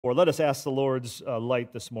Or let us ask the Lord's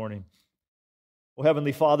light this morning. Oh,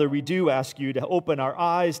 Heavenly Father, we do ask you to open our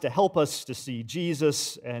eyes, to help us to see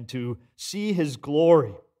Jesus and to see His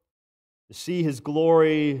glory. To see His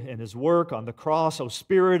glory and His work on the cross. O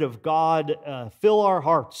Spirit of God, fill our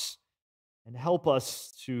hearts and help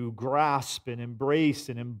us to grasp and embrace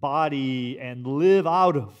and embody and live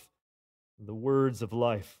out of the words of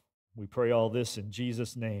life. We pray all this in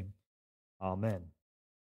Jesus' name. Amen.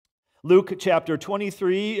 Luke chapter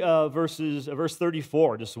 23, verse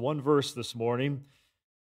 34, just one verse this morning.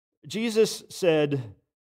 Jesus said,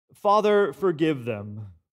 "Father, forgive them,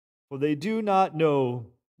 for they do not know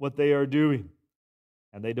what they are doing."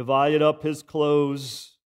 And they divided up His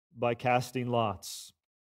clothes by casting lots.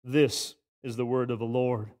 This is the word of the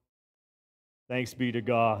Lord. Thanks be to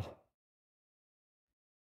God.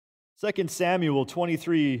 2 Samuel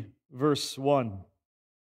 23, verse 1.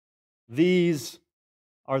 These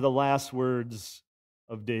are the last words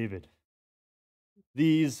of David.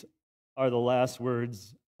 These are the last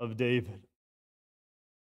words of David.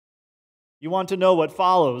 You want to know what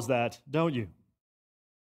follows that, don't you?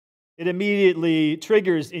 It immediately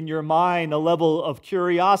triggers in your mind a level of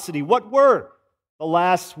curiosity. What were the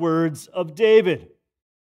last words of David?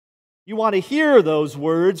 You want to hear those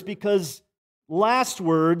words because last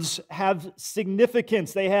words have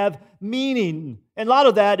significance. They have meaning. And a lot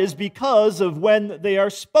of that is because of when they are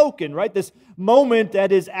spoken, right? This moment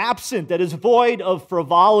that is absent, that is void of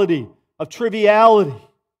frivolity, of triviality.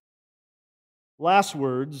 Last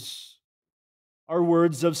words are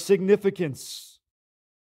words of significance.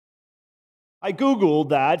 I Googled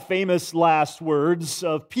that, famous last words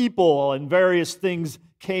of people, and various things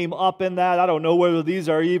came up in that. I don't know whether these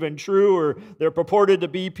are even true or they're purported to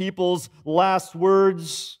be people's last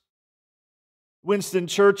words. Winston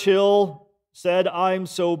Churchill said, "I'm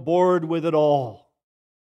so bored with it all."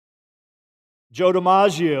 Joe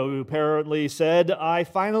DiMaggio apparently said, "I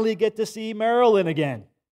finally get to see Marilyn again."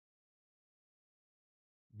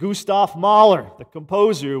 Gustav Mahler, the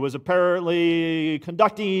composer, was apparently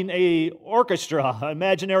conducting an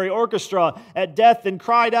imaginary orchestra at death, and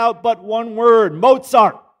cried out but one word,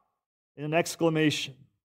 "Mozart," in an exclamation.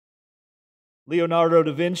 Leonardo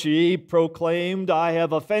da Vinci proclaimed, "I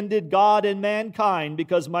have offended God and mankind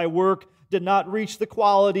because my work did not reach the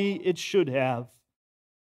quality it should have."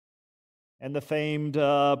 And the famed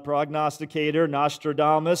prognosticator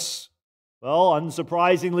Nostradamus, well,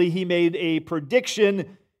 unsurprisingly, he made a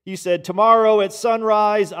prediction. He said, "Tomorrow at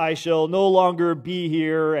sunrise, I shall no longer be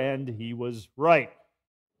here," and he was right.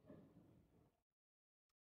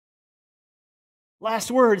 Last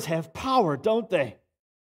words have power, don't they?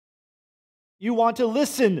 You want to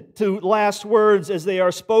listen to last words as they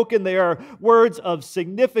are spoken. They are words of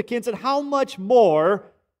significance, and how much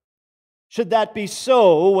more should that be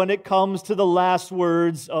so when it comes to the last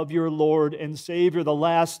words of your Lord and Savior, the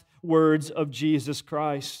last words of Jesus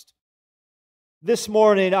Christ? This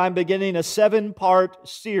morning, I'm beginning a 7-part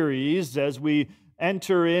series as we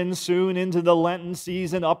enter in soon into the Lenten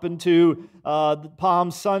season up into Palm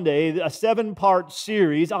Sunday, a 7-part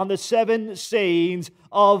series on the 7 sayings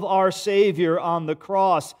of our Savior on the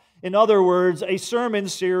cross. In other words, a sermon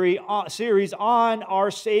series on our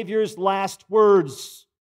Savior's last words.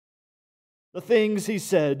 The things He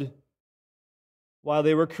said while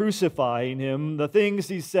they were crucifying Him, the things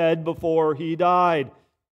He said before He died.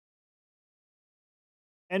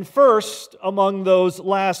 And first among those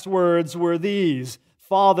last words were these: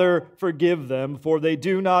 "Father, forgive them, for they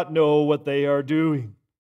do not know what they are doing."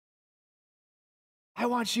 I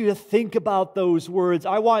want you to think about those words.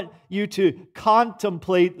 I want you to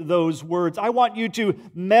contemplate those words. I want you to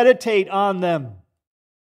meditate on them,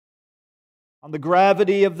 on the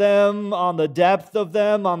gravity of them, on the depth of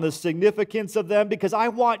them, on the significance of them, because I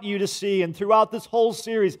want you to see, and throughout this whole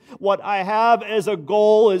series, what I have as a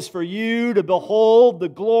goal is for you to behold the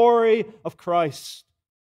glory of Christ.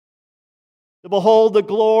 To behold the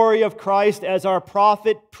glory of Christ as our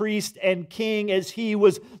prophet, priest, and king, as He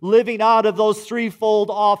was living out of those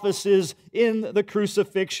threefold offices in the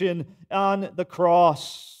crucifixion on the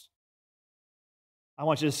cross. I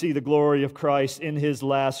want you to see the glory of Christ in His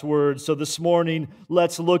last words. So this morning,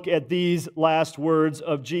 let's look at these last words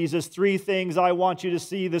of Jesus. 3 things I want you to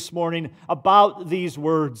see this morning about these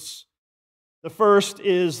words. The first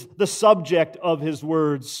is the subject of His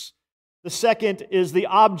words. The second is the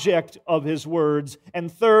object of His words.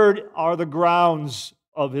 And third are the grounds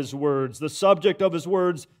of His words. The subject of His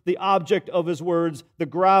words, the object of His words, the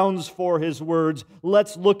grounds for His words.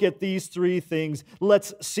 Let's look at these 3 things.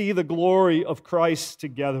 Let's see the glory of Christ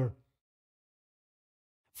together.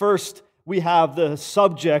 First, we have the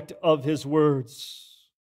subject of His words.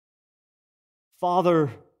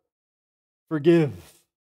 Father, forgive.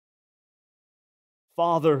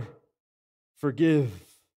 Father, forgive.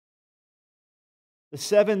 The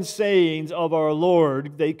 7 sayings of our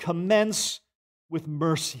Lord, they commence with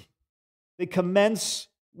mercy. They commence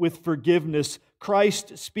with forgiveness.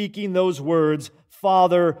 Christ speaking those words,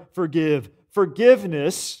 Father, forgive.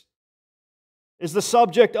 Forgiveness is the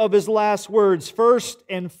subject of his last words. First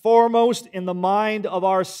and foremost in the mind of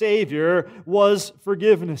our Savior was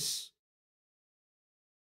forgiveness.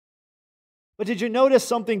 But did you notice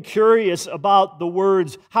something curious about the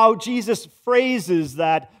words, how Jesus phrases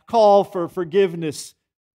that call for forgiveness?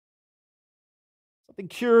 Something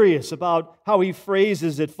curious about how he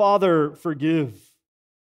phrases it. Father, forgive.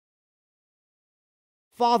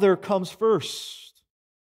 Father comes first.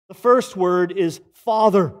 The first word is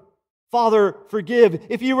Father. Father, forgive.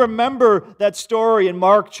 If you remember that story in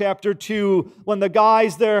Mark chapter 2, when the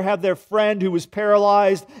guys there have their friend who was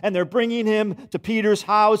paralyzed, and they're bringing him to Peter's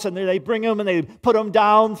house, and they bring him and they put him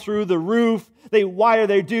down through the roof. Why are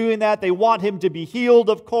they doing that? They want him to be healed,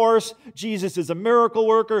 of course. Jesus is a miracle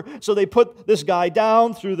worker, so they put this guy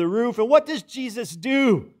down through the roof. And what does Jesus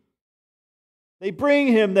do? They bring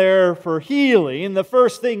him there for healing. And the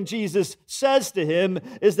first thing Jesus says to him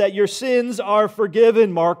is that your sins are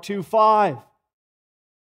forgiven, Mark 2:5.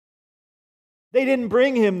 They didn't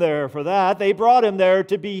bring him there for that. They brought him there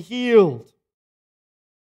to be healed.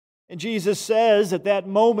 And Jesus says at that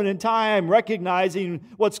moment in time, recognizing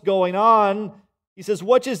what's going on, he says,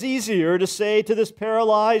 which is easier to say to this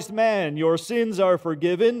paralyzed man, your sins are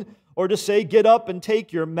forgiven, or to say, get up and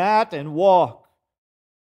take your mat and walk?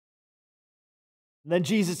 And then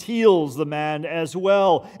Jesus heals the man as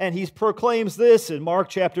well. And he proclaims this in Mark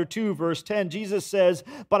chapter 2, verse 10. Jesus says,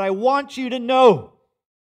 but I want you to know,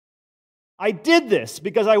 I did this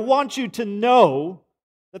because I want you to know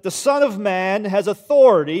that the Son of Man has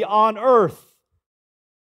authority on earth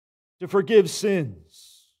to forgive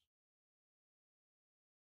sins.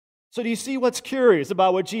 So do you see what's curious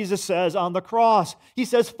about what Jesus says on the cross? He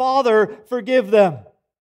says, Father, forgive them.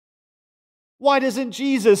 Why doesn't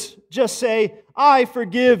Jesus just say, I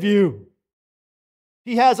forgive you?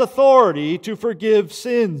 He has authority to forgive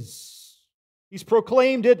sins. He's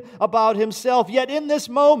proclaimed it about himself. Yet in this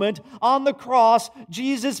moment on the cross,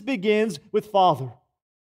 Jesus begins with Father.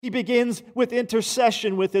 He begins with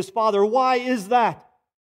intercession with his Father. Why is that?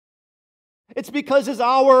 It's because his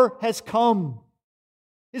hour has come.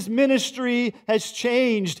 His ministry has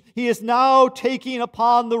changed. He is now taking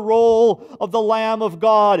upon the role of the Lamb of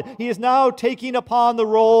God. He is now taking upon the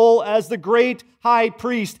role as the great high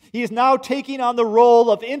priest. He is now taking on the role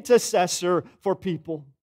of intercessor for people,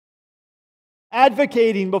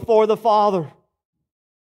 advocating before the Father.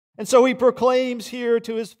 And so he proclaims here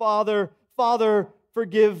to his Father, Father,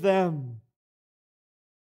 forgive them.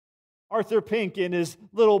 Arthur Pink, in his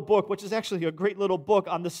little book, which is actually a great little book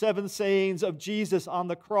on the 7 sayings of Jesus on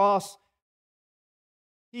the cross,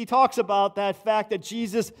 he talks about that fact that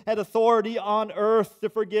Jesus had authority on earth to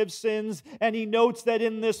forgive sins, and he notes that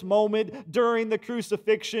in this moment, during the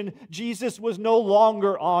crucifixion, Jesus was no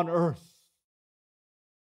longer on earth,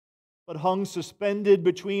 but hung suspended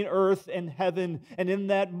between earth and heaven. And in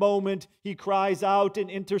that moment, he cries out in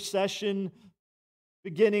intercession,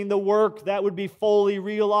 beginning the work that would be fully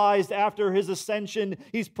realized after his ascension.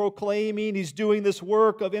 He's proclaiming, he's doing this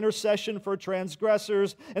work of intercession for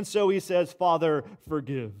transgressors. And so he says, Father,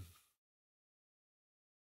 forgive.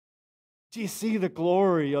 Do you see the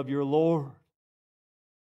glory of your Lord?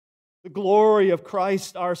 The glory of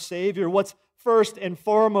Christ our Savior, what's first and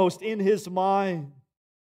foremost in his mind.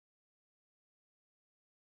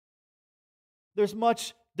 There's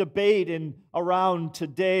much debate around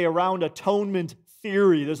today around atonement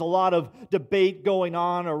theory. There's a lot of debate going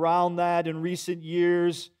on around that in recent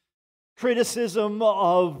years. Criticism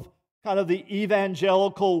of kind of the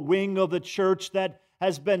evangelical wing of the church that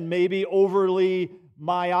has been maybe overly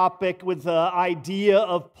myopic with the idea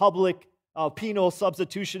of public penal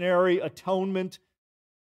substitutionary atonement.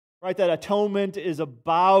 Right? That atonement is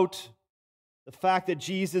about the fact that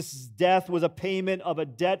Jesus' death was a payment of a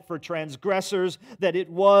debt for transgressors, that it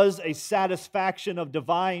was a satisfaction of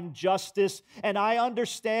divine justice. And I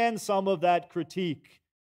understand some of that critique,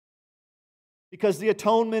 because the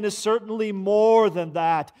atonement is certainly more than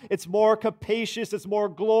that. It's more capacious, it's more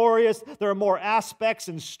glorious. There are more aspects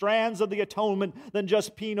and strands of the atonement than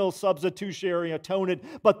just penal substitutionary atonement,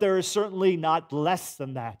 but there is certainly not less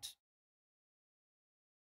than that.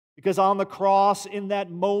 Because on the cross, in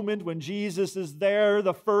that moment when Jesus is there,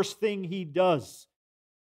 the first thing he does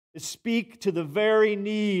is speak to the very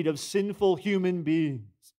need of sinful human beings,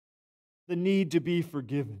 the need to be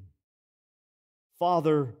forgiven.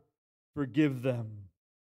 Father, forgive them.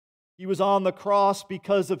 He was on the cross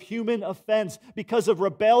because of human offense, because of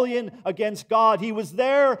rebellion against God. He was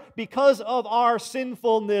there because of our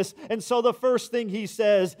sinfulness. And so the first thing he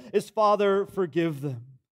says is, Father, forgive them.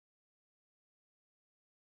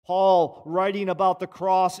 Paul, writing about the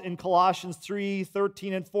cross in Colossians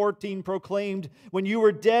 3:13 and 14, proclaimed, when you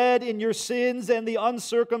were dead in your sins and the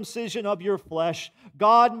uncircumcision of your flesh,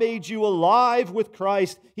 God made you alive with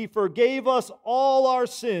Christ. He forgave us all our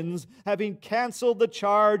sins, having canceled the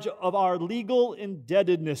charge of our legal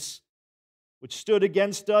indebtedness, which stood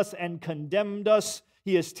against us and condemned us.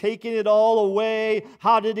 He has taken it all away.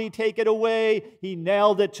 How did he take it away? He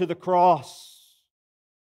nailed it to the cross.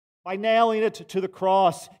 By nailing it to the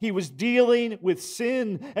cross, he was dealing with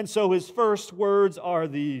sin. And so his first words are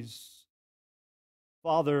these: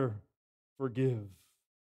 Father, forgive.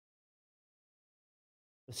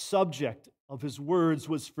 The subject of his words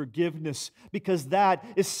was forgiveness, because that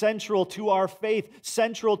is central to our faith,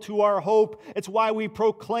 central to our hope. It's why we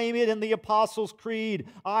proclaim it in the Apostles' Creed.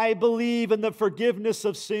 I believe in the forgiveness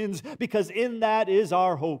of sins, because in that is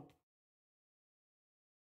our hope.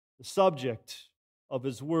 The subject of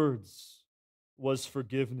his words was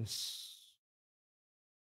forgiveness.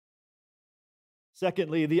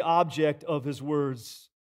 Secondly, the object of his words.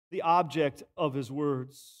 The object of his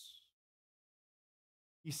words.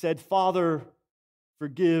 He said, Father,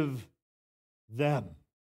 forgive them.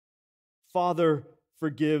 Father,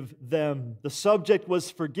 forgive them. The subject was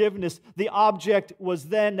forgiveness. The object was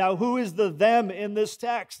them. Now, who is the them in this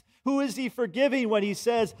text? Who is he forgiving when he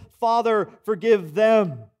says, Father, forgive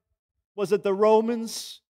them? Was it the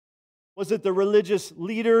Romans? Was it the religious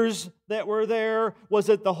leaders that were there? Was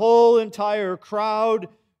it the whole entire crowd?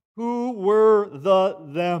 Who were the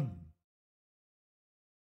them?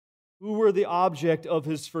 Who were the object of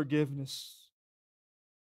his forgiveness?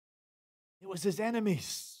 It was his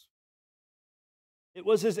enemies. It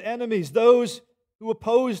was his enemies, those who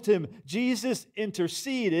opposed him. Jesus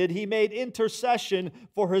interceded. He made intercession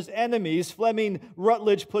for his enemies. Fleming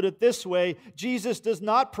Rutledge put it this way: Jesus does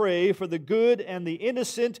not pray for the good and the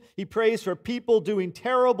innocent. He prays for people doing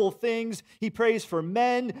terrible things. He prays for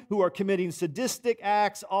men who are committing sadistic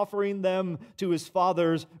acts, offering them to his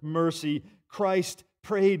Father's mercy. Christ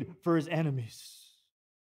prayed for his enemies.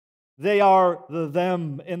 They are the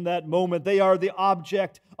them in that moment. They are the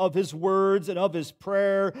object of his words and of his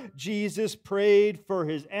prayer. Jesus prayed for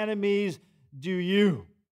his enemies. Do you?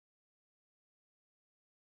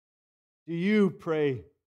 Do you pray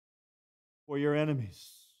for your enemies?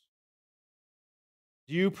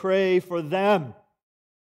 Do you pray for them?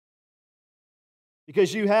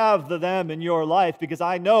 Because you have the them in your life. Because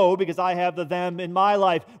I know, because I have the them in my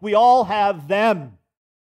life. We all have them.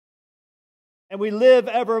 And we live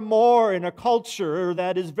ever more in a culture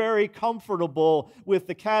that is very comfortable with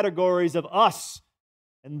the categories of us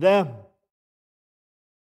and them.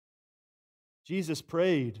 Jesus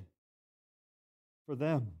prayed for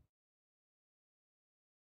them.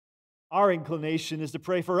 Our inclination is to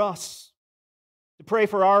pray for us, to pray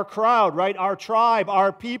for our crowd, right? Our tribe,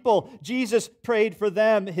 our people. Jesus prayed for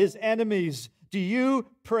them, his enemies. Do you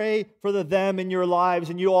pray for the them in your lives?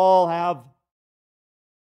 And you all have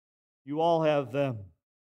them.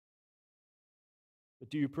 But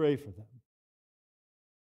do you pray for them?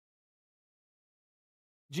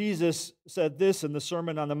 Jesus said this in the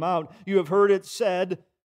Sermon on the Mount: you have heard it said,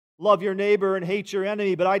 love your neighbor and hate your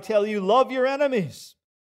enemy. But I tell you, love your enemies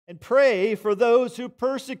and pray for those who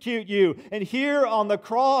persecute you. And here on the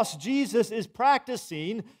cross, Jesus is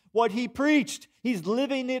practicing what he preached. He's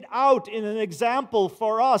living it out in an example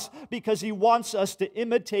for us, because he wants us to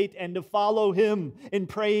imitate and to follow him in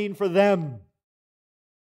praying for them.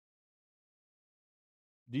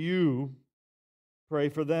 Do you pray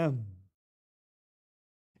for them?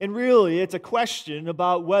 And really, it's a question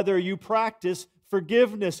about whether you practice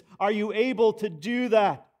forgiveness. Are you able to do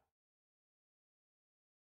that?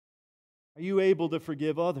 Are you able to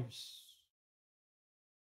forgive others?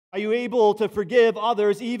 Are you able to forgive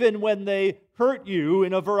others even when they hurt you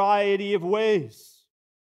in a variety of ways?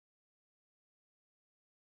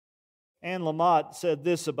 Anne Lamott said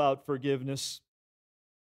this about forgiveness: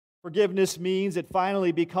 forgiveness means it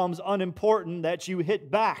finally becomes unimportant that you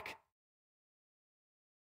hit back.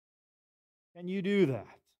 Can you do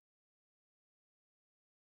that?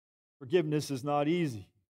 Forgiveness is not easy.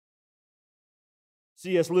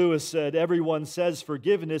 C.S. Lewis said, everyone says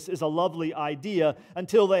forgiveness is a lovely idea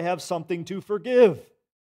until they have something to forgive.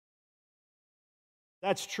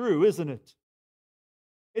 That's true, isn't it?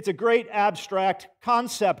 It's a great abstract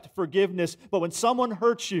concept, forgiveness, but when someone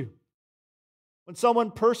hurts you, when someone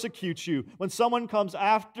persecutes you, when someone comes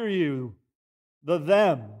after you, the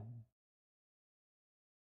them,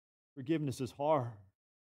 Forgiveness is hard.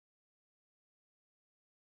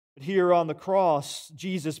 But here on the cross,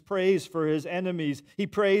 Jesus prays for his enemies. He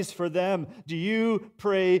prays for them. Do you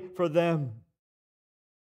pray for them?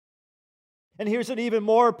 And here's an even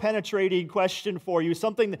more penetrating question for you,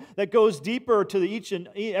 something that goes deeper to each and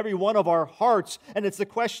every one of our hearts. And it's the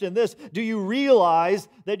question this: do you realize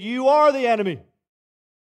that you are the enemy?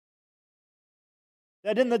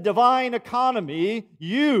 That in the divine economy,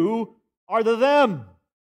 you are the them.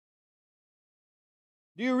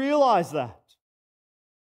 Do you realize that?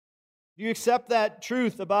 Do you accept that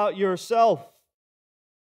truth about yourself?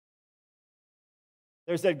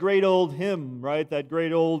 There's that great old hymn, right? That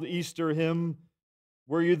great old Easter hymn.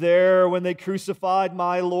 Were you there when they crucified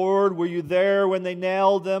my Lord? Were you there when they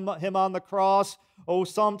nailed him on the cross? Oh,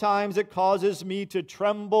 sometimes it causes me to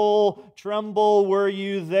tremble. Tremble, were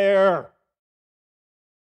you there?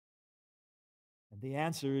 And the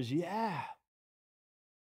answer is yeah.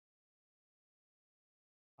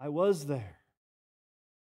 I was there.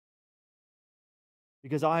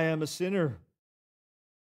 Because I am a sinner.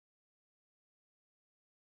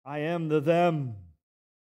 I am the them.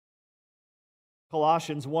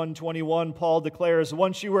 Colossians 1:21, Paul declares,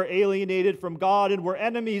 once you were alienated from God and were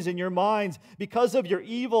enemies in your minds because of your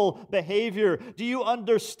evil behavior. Do you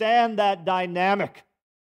understand that dynamic?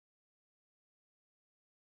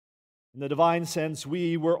 In the divine sense,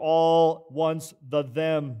 we were all once the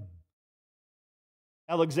them.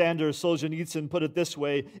 Alexander Solzhenitsyn put it this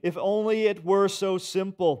way: if only it were so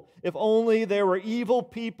simple, if only there were evil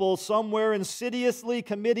people somewhere insidiously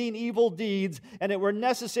committing evil deeds, and it were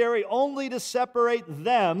necessary only to separate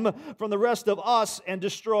them from the rest of us and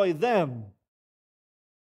destroy them.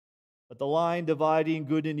 But the line dividing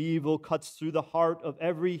good and evil cuts through the heart of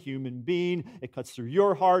every human being. It cuts through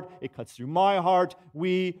your heart. It cuts through my heart.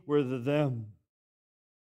 We were the them.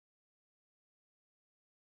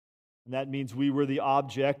 And that means we were the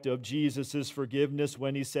object of Jesus' forgiveness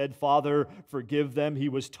when he said, Father, forgive them. He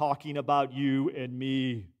was talking about you and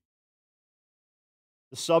me.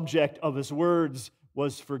 The subject of his words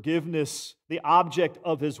was forgiveness. The object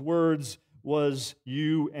of his words was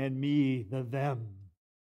you and me, the them.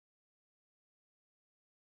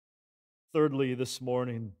 Thirdly, this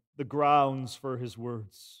morning, the grounds for his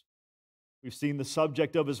words. We've seen the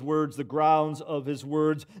subject of his words, the grounds of his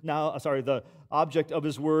words. The object of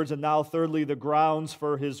his words, and now thirdly, the grounds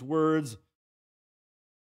for his words.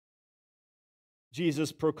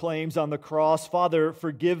 Jesus proclaims on the cross, Father,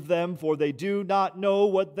 forgive them, for they do not know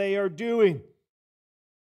what they are doing.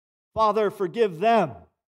 Father, forgive them,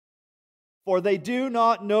 for they do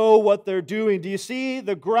not know what they're doing. Do you see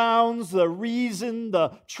the grounds, the reason,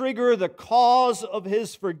 the trigger, the cause of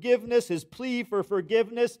his forgiveness, his plea for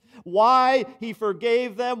forgiveness, why he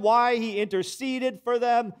forgave them, why he interceded for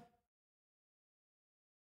them?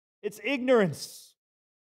 It's ignorance.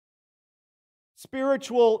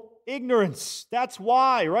 Spiritual ignorance. That's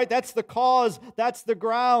why, right? That's the cause. That's the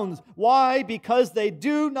grounds. Why? Because they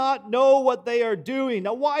do not know what they are doing.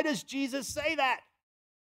 Now, why does Jesus say that?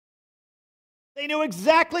 They knew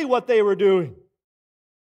exactly what they were doing.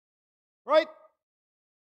 Right?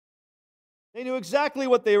 They knew exactly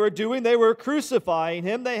what they were doing. They were crucifying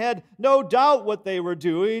him. They had no doubt what they were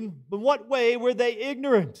doing. But in what way were they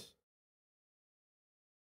ignorant?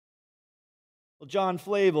 Well, John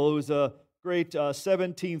Flavel, who's a great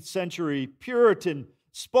 17th century Puritan,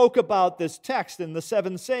 spoke about this text in the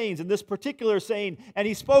seven sayings, in this particular saying, and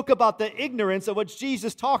he spoke about the ignorance of which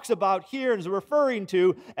Jesus talks about here and is referring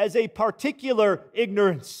to as a particular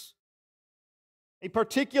ignorance. A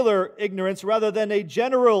particular ignorance rather than a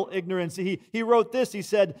general ignorance. He wrote this, he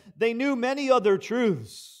said, they knew many other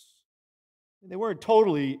truths. They weren't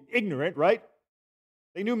totally ignorant, right?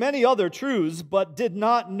 They knew many other truths, but did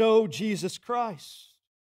not know Jesus Christ.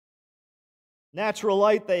 Natural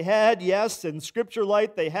light they had, yes, and scripture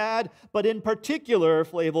light they had, but in particular,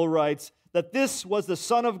 Flavel writes, that this was the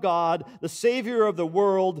Son of God, the Savior of the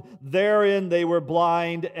world. Therein they were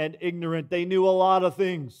blind and ignorant. They knew a lot of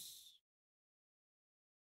things,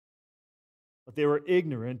 but they were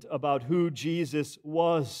ignorant about who Jesus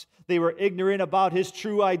was. They were ignorant about his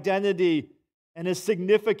true identity and his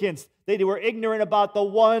significance. They were ignorant about the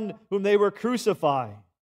one whom they were crucifying.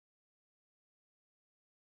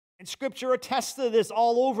 And Scripture attests to this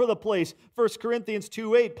all over the place. 1 Corinthians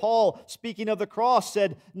 2:8, Paul, speaking of the cross,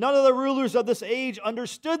 said, none of the rulers of this age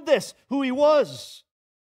understood this, who he was.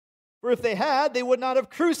 For if they had, they would not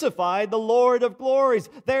have crucified the Lord of glories.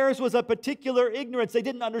 Theirs was a particular ignorance. They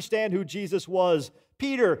didn't understand who Jesus was.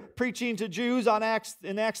 Peter, preaching to Jews in Acts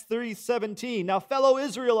 3:17, now fellow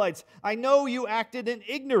Israelites, I know you acted in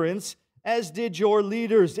ignorance as did your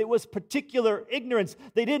leaders. It was particular ignorance.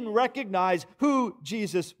 They didn't recognize who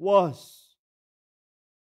Jesus was.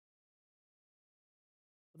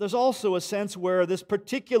 There's also a sense where this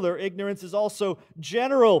particular ignorance is also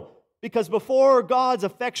general, because before God's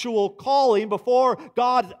effectual calling, before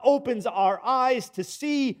God opens our eyes to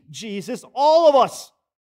see Jesus, all of us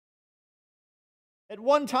at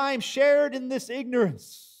one time shared in this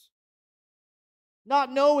ignorance,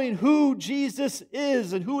 not knowing who Jesus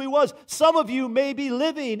is and who He was. Some of you may be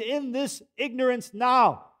living in this ignorance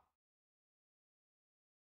now.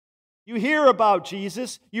 You hear about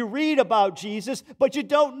Jesus, you read about Jesus, but you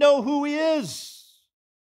don't know who He is.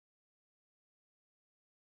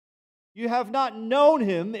 You have not known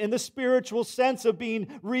Him in the spiritual sense of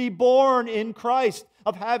being reborn in Christ,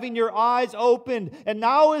 of having your eyes opened. And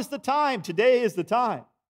now is the time, today is the time.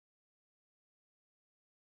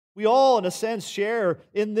 We all, in a sense, share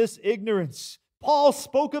in this ignorance. Paul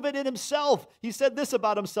spoke of it in himself. He said this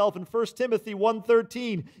about himself in 1 Timothy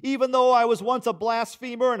 1:13. Even though I was once a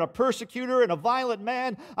blasphemer and a persecutor and a violent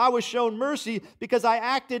man, I was shown mercy because I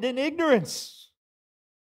acted in ignorance.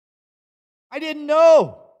 I didn't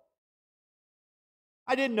know.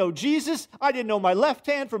 I didn't know Jesus. I didn't know my left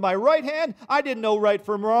hand from my right hand. I didn't know right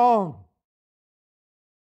from wrong.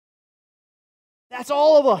 That's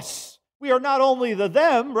all of us. We are not only the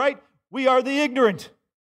them, right? We are the ignorant.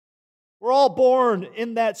 We're all born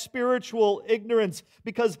in that spiritual ignorance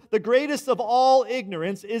because the greatest of all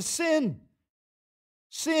ignorance is sin.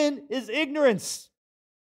 Sin is ignorance.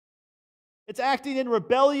 It's acting in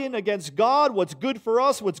rebellion against God, what's good for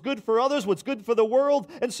us, what's good for others, what's good for the world.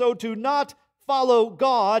 And so to not follow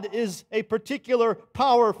God is a particular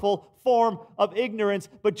powerful form of ignorance,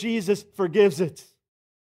 but Jesus forgives it.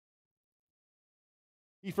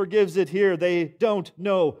 He forgives it here. They don't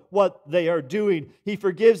know what they are doing. He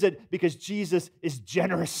forgives it because Jesus is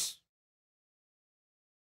generous.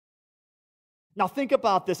 Now think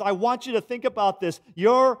about this. I want you to think about this.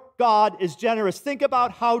 Your God is generous. Think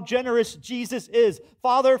about how generous Jesus is.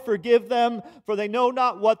 Father, forgive them, for they know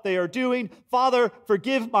not what they are doing. Father,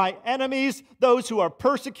 forgive my enemies, those who are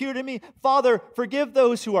persecuting me. Father, forgive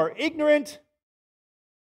those who are ignorant.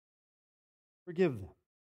 Forgive them.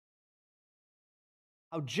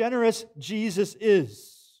 How generous Jesus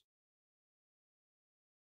is.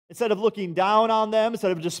 Instead of looking down on them,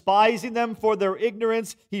 instead of despising them for their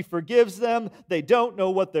ignorance, He forgives them. They don't know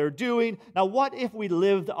what they're doing. Now, what if we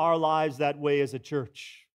lived our lives that way as a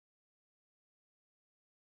church?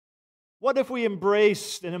 What if we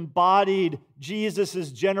embraced and embodied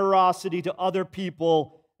Jesus' generosity to other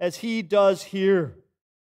people as He does here?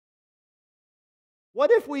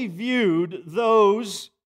 What if we viewed those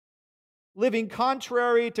living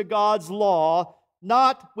contrary to God's law,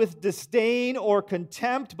 not with disdain or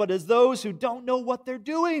contempt, but as those who don't know what they're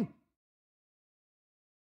doing?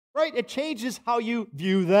 Right? It changes how you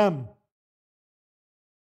view them.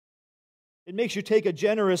 It makes you take a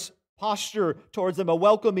generous posture towards them, a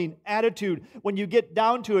welcoming attitude. When you get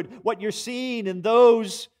down to it, what you're seeing in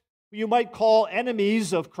those you might call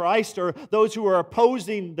enemies of Christ, or those who are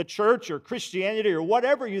opposing the church or Christianity or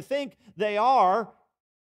whatever you think they are,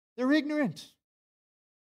 they're ignorant.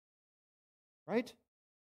 Right?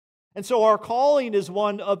 And so our calling is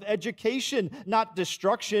one of education, not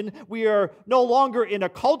destruction. We are no longer in a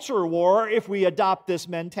culture war if we adopt this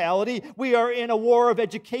mentality. We are in a war of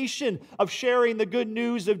education, of sharing the good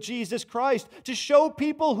news of Jesus Christ, to show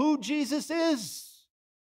people who Jesus is.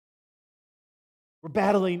 We're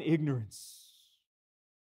battling ignorance.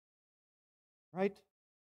 Right?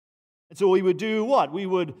 And so we would do what? We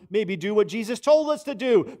would maybe do what Jesus told us to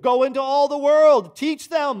do. Go into all the world. Teach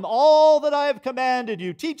them all that I have commanded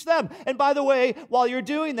you. Teach them. And by the way, while you're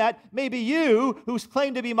doing that, maybe you, who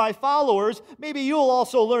claim to be my followers, maybe you'll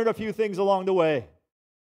also learn a few things along the way.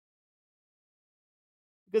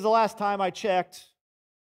 Because the last time I checked,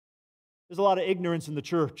 there's a lot of ignorance in the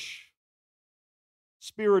church.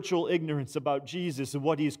 Spiritual ignorance about Jesus and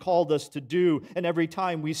what He's called us to do. And every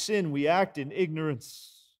time we sin, we act in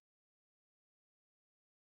ignorance.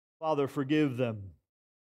 Father, forgive them,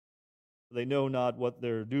 for they know not what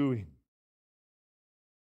they're doing.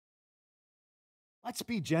 Let's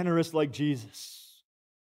be generous like Jesus.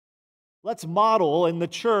 Let's model in the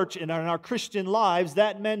church and in our Christian lives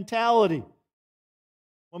that mentality.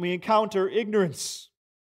 When we encounter ignorance,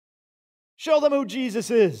 show them who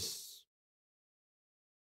Jesus is.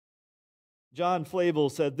 John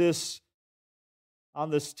Flavel said this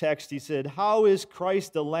on this text. He said, "How is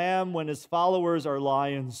Christ a lamb when His followers are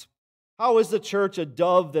lions? How is the church a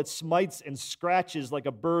dove that smites and scratches like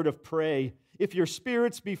a bird of prey? If your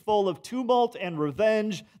spirits be full of tumult and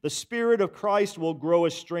revenge, the Spirit of Christ will grow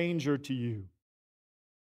a stranger to you.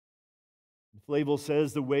 Flavel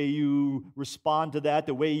says the way you respond to that,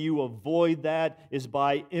 the way you avoid that, is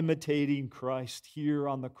by imitating Christ here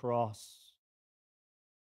on the cross.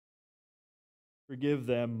 Forgive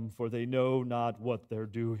them, for they know not what they're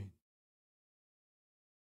doing.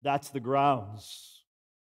 That's the grounds.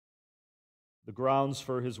 The grounds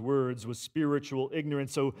for his words was spiritual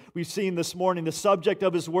ignorance. So we've seen this morning the subject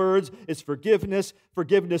of his words is forgiveness,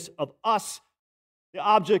 forgiveness of us. The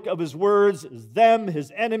object of his words is them,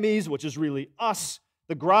 his enemies, which is really us.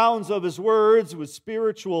 The grounds of his words was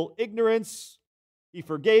spiritual ignorance. He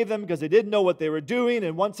forgave them because they didn't know what they were doing.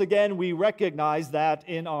 And once again, we recognize that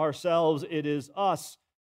in ourselves. It is us.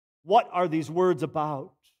 What are these words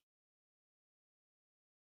about?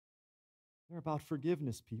 They're about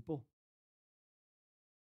forgiveness, people.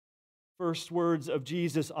 First words of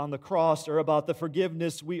Jesus on the cross are about the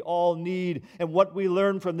forgiveness we all need. And what we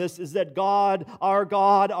learn from this is that God,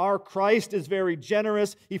 our Christ, is very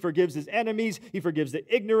generous. He forgives his enemies. He forgives the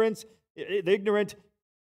ignorant.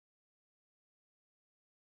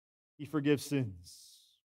 He forgives sins.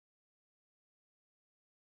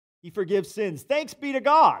 He forgives sins. Thanks be to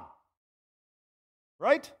God.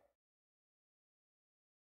 Right?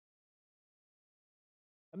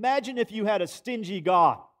 Imagine if you had a stingy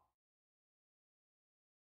God.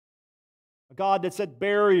 A God that set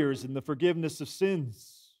barriers in the forgiveness of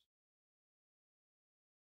sins.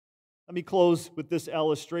 Let me close with this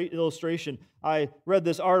illustration. I read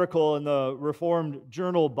this article in the Reformed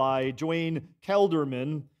Journal by Dwayne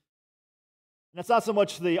Kelderman. And it's not so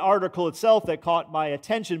much the article itself that caught my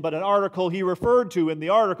attention, but an article he referred to in the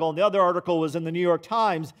article. And the other article was in the New York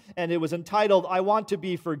Times, and it was entitled, "I Want to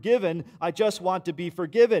Be Forgiven, I Just Want to Be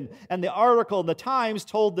Forgiven." And the article in the Times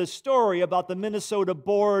told this story about the Minnesota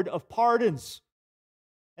Board of Pardons.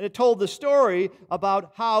 And it told the story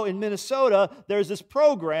about how in Minnesota there's this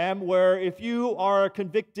program where if you are a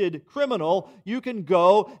convicted criminal, you can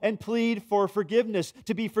go and plead for forgiveness,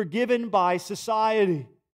 to be forgiven by society.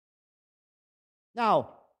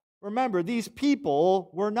 Now, remember, these people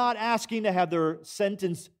were not asking to have their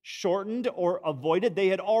sentence shortened or avoided. They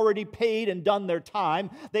had already paid and done their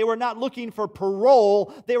time. They were not looking for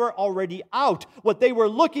parole. They were already out. What they were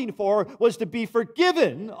looking for was to be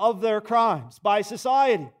forgiven of their crimes by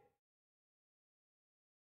society.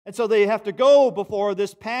 And so they have to go before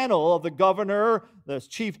this panel of the governor, the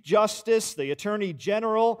chief justice, the attorney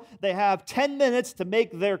general. They have 10 minutes to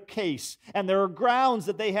make their case. And there are grounds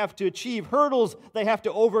that they have to achieve, hurdles they have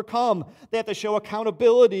to overcome. They have to show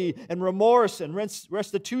accountability and remorse and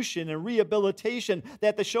restitution and rehabilitation. They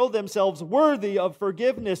have to show themselves worthy of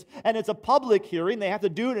forgiveness. And it's a public hearing. They have to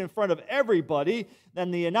do it in front of everybody.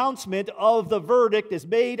 Then the announcement of the verdict is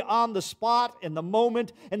made on the spot in the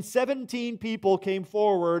moment. And 17 people came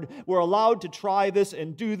forward, were allowed to try this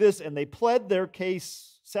and do this, and they pled their case.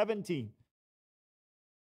 17.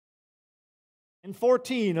 And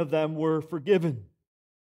 14 of them were forgiven.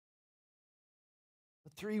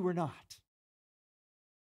 But 3 were not.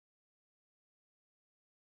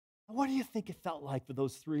 And what do you think it felt like for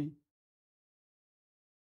those 3?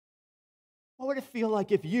 What would it feel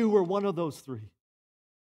like if you were one of those 3?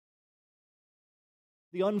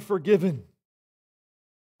 The unforgiven.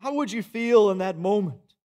 How would you feel in that moment?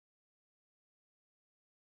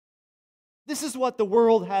 This is what the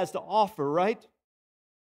world has to offer, right?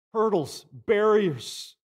 Hurdles,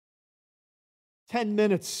 barriers, 10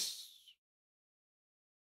 minutes.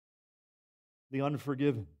 The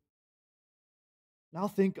unforgiven. Now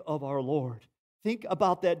think of our Lord. Think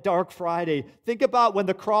about that dark Friday. Think about when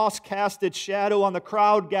the cross cast its shadow on the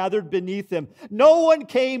crowd gathered beneath him. No one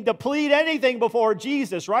came to plead anything before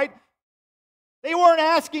Jesus, right? They weren't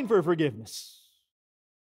asking for forgiveness.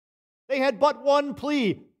 They had but one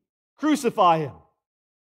plea: crucify him.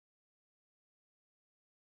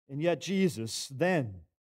 And yet Jesus then,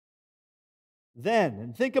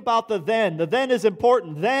 and think about the then is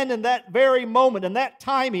important. Then in that very moment, in that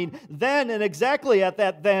timing, then and exactly at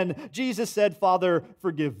that then, Jesus said, "Father,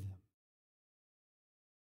 forgive them."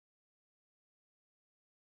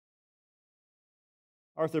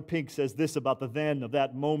 Arthur Pink says this about the then of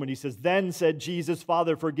that moment. He says, "Then said Jesus,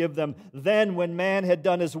 Father, forgive them. Then when man had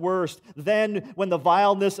done his worst. Then when the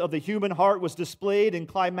vileness of the human heart was displayed in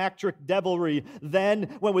climacteric devilry. Then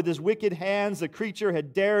when with his wicked hands the creature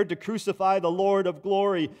had dared to crucify the Lord of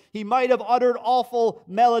glory. He might have uttered awful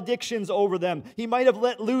maledictions over them. He might have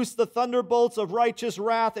let loose the thunderbolts of righteous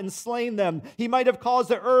wrath and slain them. He might have caused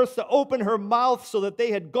the earth to open her mouth so that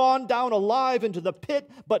they had gone down alive into the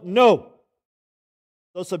pit. But no.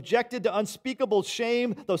 though subjected to unspeakable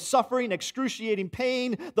shame, though suffering excruciating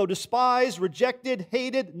pain, though despised, rejected,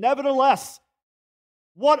 hated, nevertheless,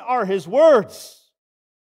 what are his words?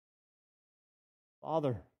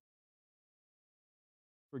 Father,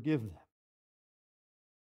 forgive them.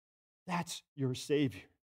 That's your Savior.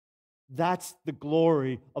 That's the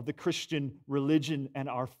glory of the Christian religion and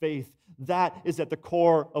our faith. That is at the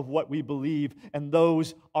core of what we believe, and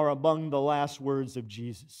those are among the last words of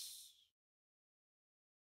Jesus.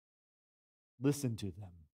 Listen to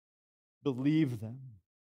them, believe them,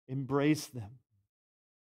 embrace them.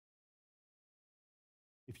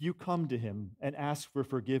 If you come to him and ask for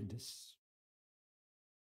forgiveness,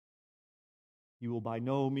 he will by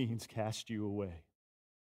no means cast you away.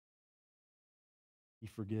 He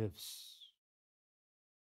forgives.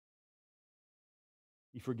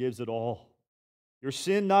 He forgives it all. Your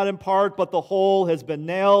sin, not in part, but the whole, has been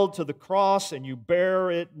nailed to the cross, and you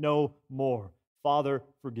bear it no more. Father,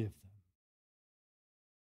 forgive them.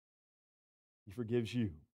 He forgives you.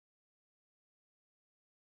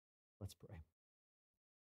 Let's pray.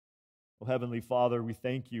 Oh, Heavenly Father, we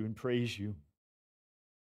thank you and praise you.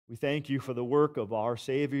 We thank you for the work of our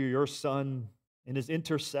Savior, your Son, in his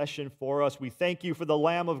intercession for us. We thank you for the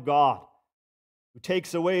Lamb of God who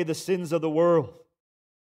takes away the sins of the world.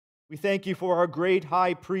 We thank you for our great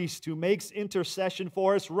high priest who makes intercession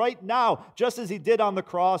for us right now, just as he did on the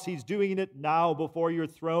cross. He's doing it now before your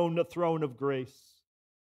throne, the throne of grace.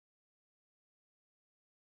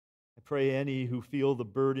 I pray any who feel the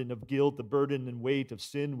burden of guilt, the burden and weight of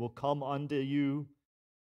sin will come unto you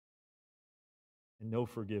and know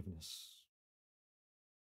forgiveness.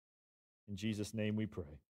 In Jesus' name we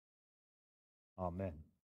pray. Amen.